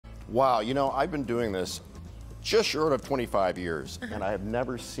Wow, you know, I've been doing this just short of 25 years, and I have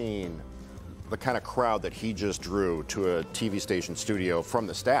never seen the kind of crowd that he just drew to a TV station studio from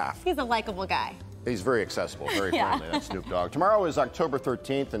the staff. He's a likable guy. He's very accessible, very friendly, that's Snoop Dogg. Tomorrow is October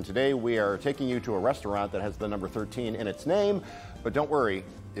 13th, and today we are taking you to a restaurant that has the number 13 in its name, but don't worry,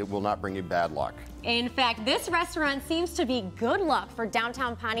 it will not bring you bad luck. In fact, this restaurant seems to be good luck for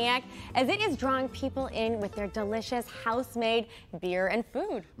downtown Pontiac, as it is drawing people in with their delicious house-made beer and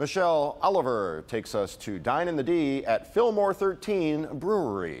food. Michelle Oliver takes us to Dine in the D at Fillmore 13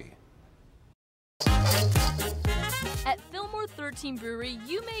 Brewery. At Fillmore 13 Brewery,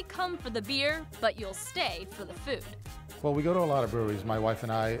 you may come for the beer, but you'll stay for the food. Well, we go to a lot of breweries, my wife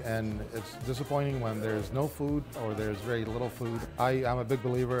and I, and it's disappointing when there's no food or there's very little food. I'm a big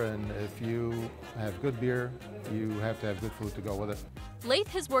believer in if you have good beer, you have to have good food to go with it. Laith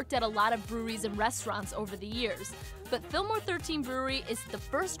has worked at a lot of breweries and restaurants over the years, but Fillmore 13 Brewery is the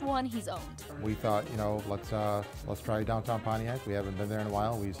first one he's owned. We thought, you know, let's try downtown Pontiac. We haven't been there in a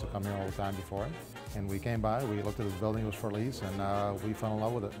while. We used to come here all the time before. And we came by, we looked at this building, it was for lease, and we fell in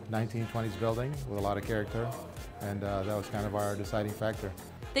love with it. 1920s building with a lot of character, and that was kind of our deciding factor.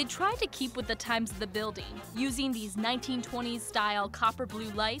 They tried to keep with the times of the building, using these 1920s style copper blue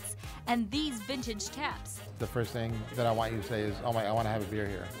lights and these vintage taps. The first thing that I want you to say is, oh my, I want to have a beer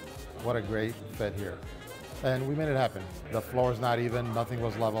here. What a great fit here. And we made it happen. The floor is not even, nothing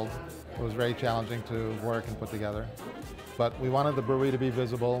was leveled. It was very challenging to work and put together. But we wanted the brewery to be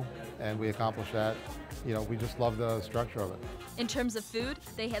visible, and we accomplished that. You know, we just love the structure of it. In terms of food,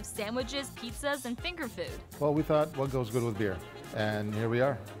 they have sandwiches, pizzas, and finger food. Well, we thought, what goes good with beer? And here we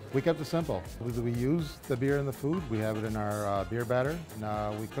are. We kept it simple. We use the beer in the food. We have it in our beer batter.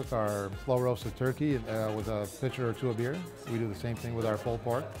 And, we cook our slow roasted turkey with a pitcher or two of beer. We do the same thing with our pulled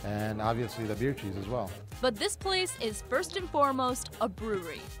pork, and obviously the beer cheese as well. But this place is first and foremost a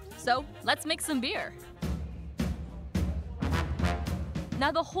brewery. So let's make some beer.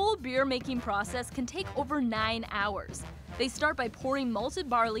 Now, the whole beer making process can take over 9 hours. They start by pouring malted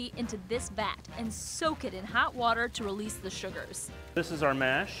barley into this vat and soak it in hot water to release the sugars. This is our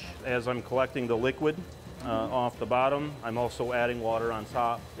mash. As I'm collecting the liquid off the bottom, I'm also adding water on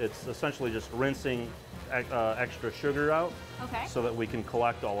top. It's essentially just rinsing extra sugar out, so that we can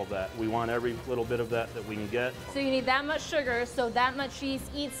collect all of that. We want every little bit of that we can get. So you need that much sugar, so that much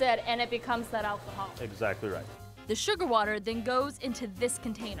yeast eats it and it becomes that alcohol. Exactly right. The sugar water then goes into this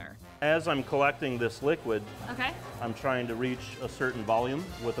container. As I'm collecting this liquid, I'm trying to reach a certain volume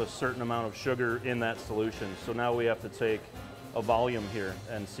with a certain amount of sugar in that solution. So now we have to take a volume here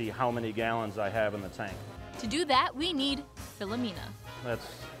and see how many gallons I have in the tank. To do that, we need Philomena. That's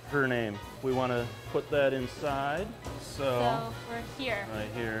her name. We want to put that inside. So we're here. Right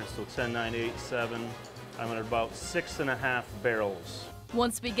here, so 10, 9, 8, 7. I'm at about 6.5 barrels.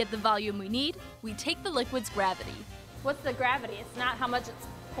 Once we get the volume we need, we take the liquid's gravity. What's the gravity? It's not how much it's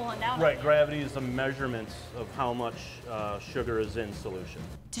pulling down. Right, gravity is a measurement of how much sugar is in solution.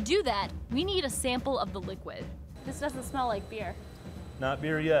 To do that, we need a sample of the liquid. This doesn't smell like beer. Not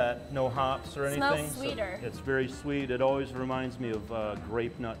beer yet, no hops or anything. Smells sweeter. So it's very sweet. It always reminds me of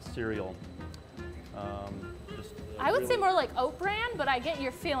grape nut cereal. I would say more like oat bran, but I get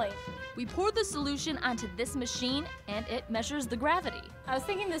your feeling. We pour the solution onto this machine and it measures the gravity. I was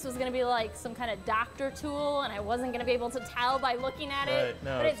thinking this was going to be like some kind of doctor tool and I wasn't going to be able to tell by looking at it,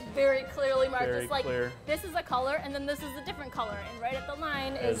 no, but it's very clearly marked. Very it's like clear. This is a color and then this is a different color, and right at the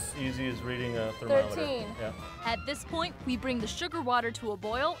line is as easy as reading a thermometer. 13. Yeah. At this point, we bring the sugar water to a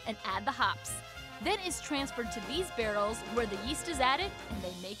boil and add the hops. Then it's transferred to these barrels where the yeast is added and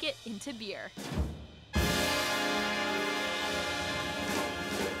they make it into beer.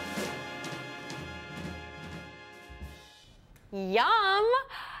 Yum!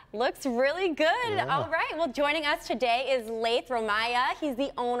 Looks really good. Yeah. All right, well, joining us today is Laith Romaya. He's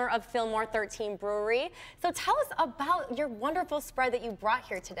the owner of Fillmore 13 Brewery. So tell us about your wonderful spread that you brought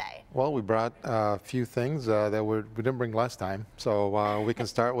here today. Well, we brought a few things that we didn't bring last time. So we can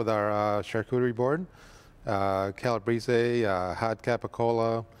start with our charcuterie board. Calabrese, hot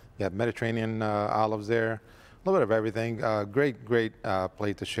capicola, you have Mediterranean olives there, a little bit of everything. Great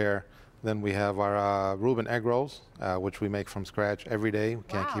plate to share. Then we have our Reuben egg rolls, which we make from scratch every day. We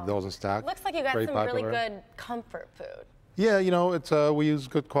can't keep those in stock. Looks like you got Very some popular. really good comfort food. Yeah, you know, it's we use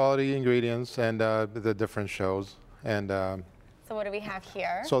good quality ingredients and the different shows. And So what do we have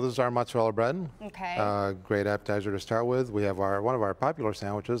here? so this is our mozzarella bread. Okay. Great appetizer to start with. We have one of our popular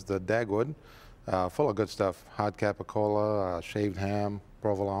sandwiches, the Dagwood, full of good stuff. Hot capicola, shaved ham,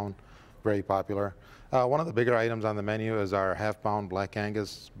 provolone. very popular. One of the bigger items on the menu is our half-pound Black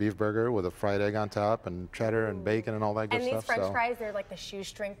Angus beef burger with a fried egg on top and cheddar and bacon and all that good and stuff. And these French fries, they're like the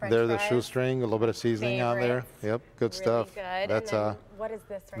shoestring French they're fries? They're the shoestring, a little bit of seasoning on there. Yep, good really stuff. Good. That's, and then what is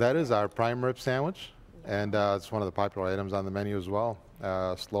this right That here? is our prime rib sandwich, and it's one of the popular items on the menu as well.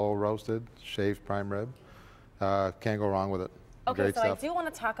 Slow roasted, shaved prime rib. Can't go wrong with it. Okay, Great so stuff. I do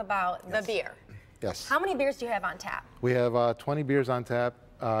want to talk about the beer. Yes. How many beers do you have on tap? We have 20 beers on tap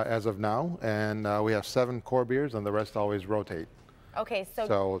as of now, and we have 7 core beers, and the rest always rotate. Okay,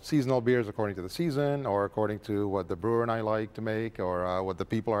 so seasonal beers according to the season, or according to what the brewer and I like to make, or what the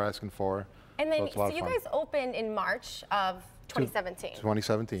people are asking for. And then, so you guys opened in March of 2017.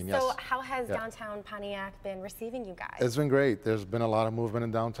 2017, yes. So how has downtown Pontiac been receiving you guys? It's been great. There's been a lot of movement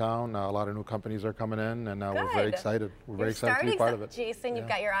in downtown. A lot of new companies are coming in, and we're very excited. We're very excited to be part of it. Jason, you've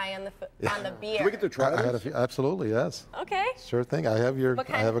got your eye on the beer. Can we get to try this? Absolutely, yes. Okay. Sure thing. I have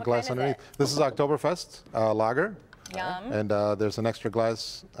a glass underneath. This is Oktoberfest lager. Yum. And there's an extra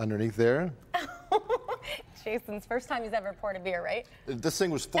glass underneath there. Jason's first time he's ever poured a beer, right? This thing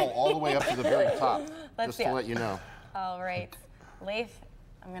was full all the way up to the very top. Let's just to let you know. All right. Leif,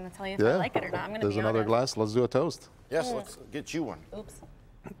 I'm going to tell you if I like it or not. I'm going to be honest. There's another glass. Let's do a toast. Yes, let's get you one. Oops.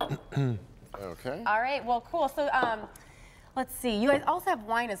 Okay. All right. Well, cool. So let's see. You guys also have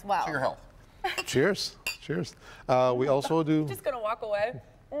wine as well. To your health. Cheers. Cheers. We also do... I'm just going to walk away.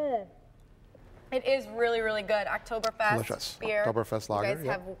 It is really, really good. Oktoberfest Delicious. beer. Oktoberfest lager. You guys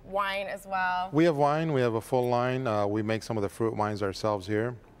have wine as well. We have wine. We have a full line. We make some of the fruit wines ourselves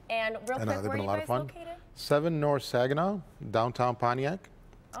here. And real quick, where are you guys located? 7 North Saginaw, downtown Pontiac.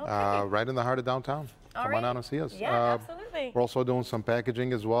 Okay. Right in the heart of downtown. Come on out and see us. Yeah, absolutely. We're also doing some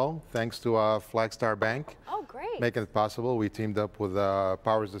packaging as well, thanks to Flagstar Bank. Oh, great. Making it possible. We teamed up with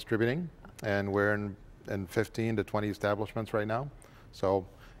Powers Distributing, and we're in 15 to 20 establishments right now. So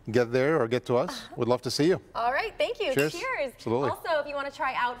get there or get to us. We'd love to see you. All right, thank you. Cheers. Cheers. Absolutely. Also, if you want to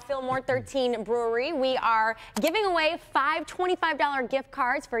try out Fillmore 13 Brewery, we are giving away 5 $25 gift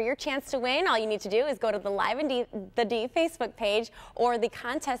cards for your chance to win. All you need to do is go to the Live in the D Facebook page or the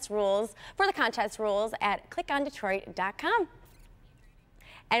contest rules at clickondetroit.com.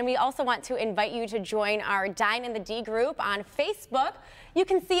 And we also want to invite you to join our Dine in the D group on Facebook. You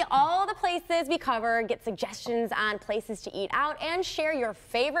can see all the places we cover, get suggestions on places to eat out, and share your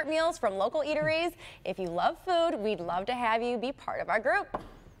favorite meals from local eateries. If you love food, we'd love to have you be part of our group.